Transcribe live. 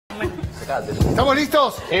¿Estamos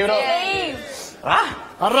listos? Sí, bro. Sí.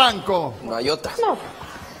 Arranco. No hay otra. No.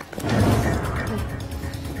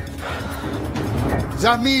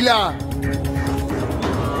 Yasmila.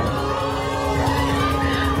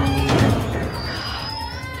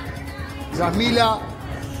 Yasmila.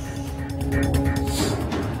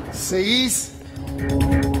 Seguís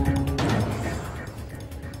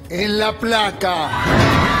en la placa.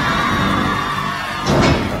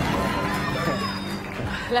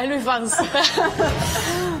 La Luifans.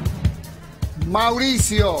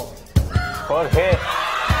 Mauricio. Jorge.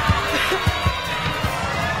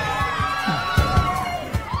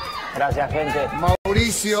 Gracias, gente.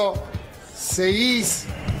 Mauricio, seguís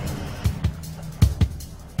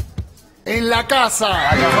en la casa.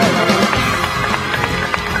 Gracias,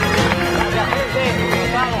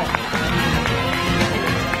 gente. Vamos.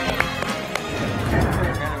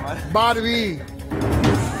 Barbie.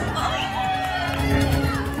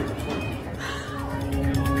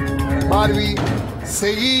 Barbie,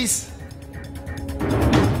 seguís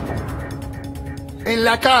en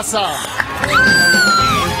la casa.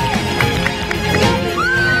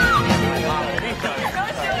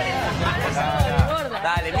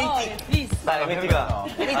 Dale, Mystic. Dale, Mística.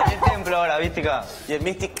 El templo ahora, Mística. Y el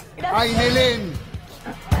Mystic. Ainelén.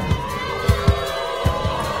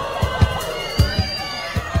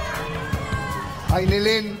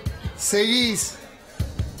 Ainelén, seguís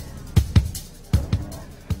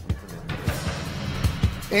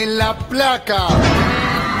en la placa.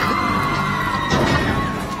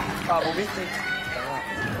 Vamos, Mystic.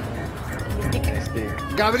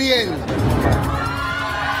 Gabriel.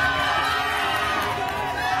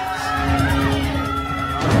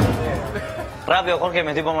 Rápido, Jorge,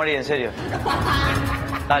 me estoy por morir, en serio.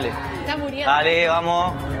 Dale. Está muriendo. Dale,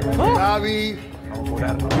 vamos. Gaby. Vamos a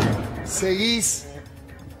curarnos. Seguís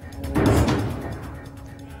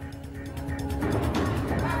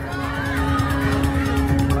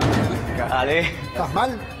Dale. ¿Estás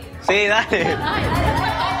mal? Sí, dale.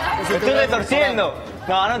 Me estoy retorciendo.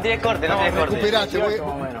 No, no tienes corte, no tienes corte. Recuperate,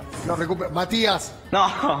 no, recupera. Matías. No.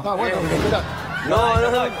 Ah, bueno, recuperate. No.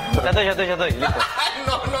 Ya estoy, listo.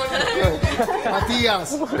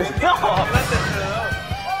 Matías. No.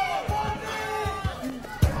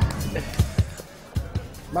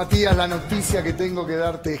 Matías, la noticia que tengo que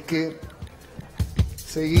darte es que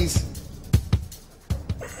seguís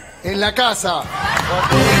en la casa.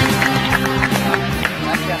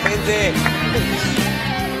 Gracias, gente.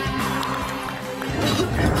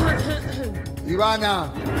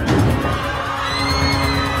 Ivana.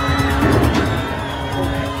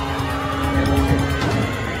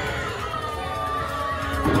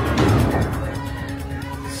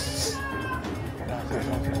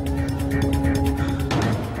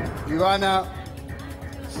 Ivana,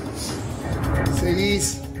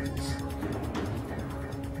 seguís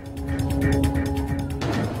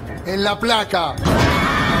en la placa.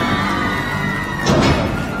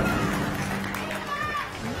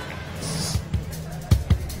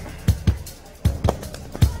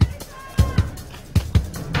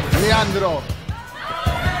 Leandro.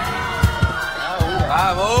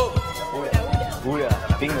 Vamos. Ura,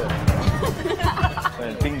 pingo. Con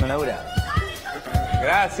el pingo Laura.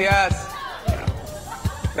 Gracias.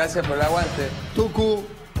 Gracias por el aguante. Tucu,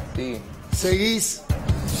 Sí. seguís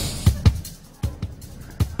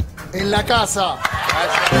en la casa.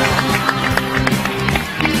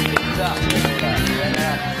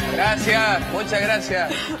 Gracias. Muchas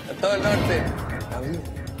gracias a todo el norte.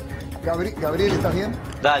 Gabriel, ¿estás bien?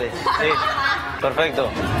 Dale, sí. Perfecto.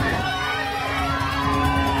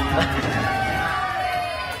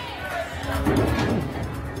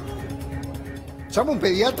 ¿Llamo a un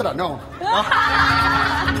pediatra? No.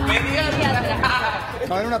 Pediatra.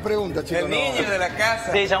 A ver, una pregunta, chicos. El niño de la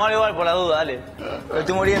casa. Sí, llamalo igual por la duda, dale. Me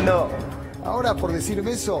estoy muriendo. Ahora, por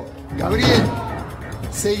decirme eso, Gabriel,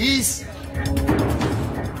 seguís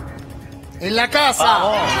en la casa.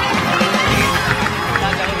 Vamos.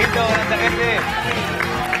 Gracias, Luquito, gracias, gente.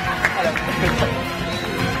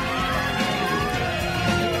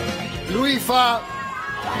 Luifa.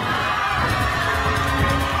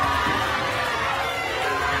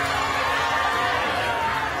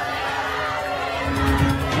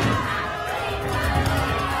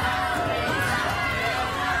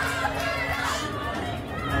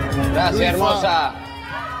 Gracias, Luifa. hermosa.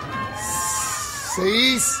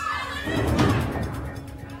 Seguís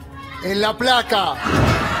en la placa.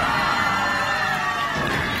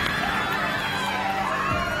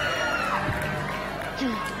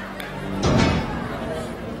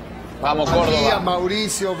 Vamos, Matías, Córdoba.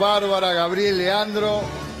 Mauricio, Bárbara, Gabriel, Leandro.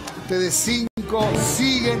 Ustedes 5 5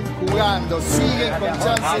 siguen jugando, siguen con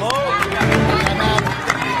chances de ganar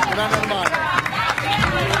Gran Hermano.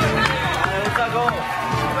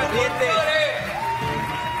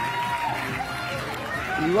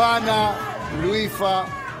 Ivana, Luifa,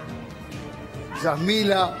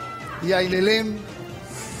 Yasmila y Ailelén,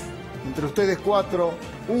 entre ustedes 4,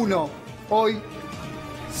 1 hoy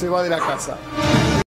se va de la casa.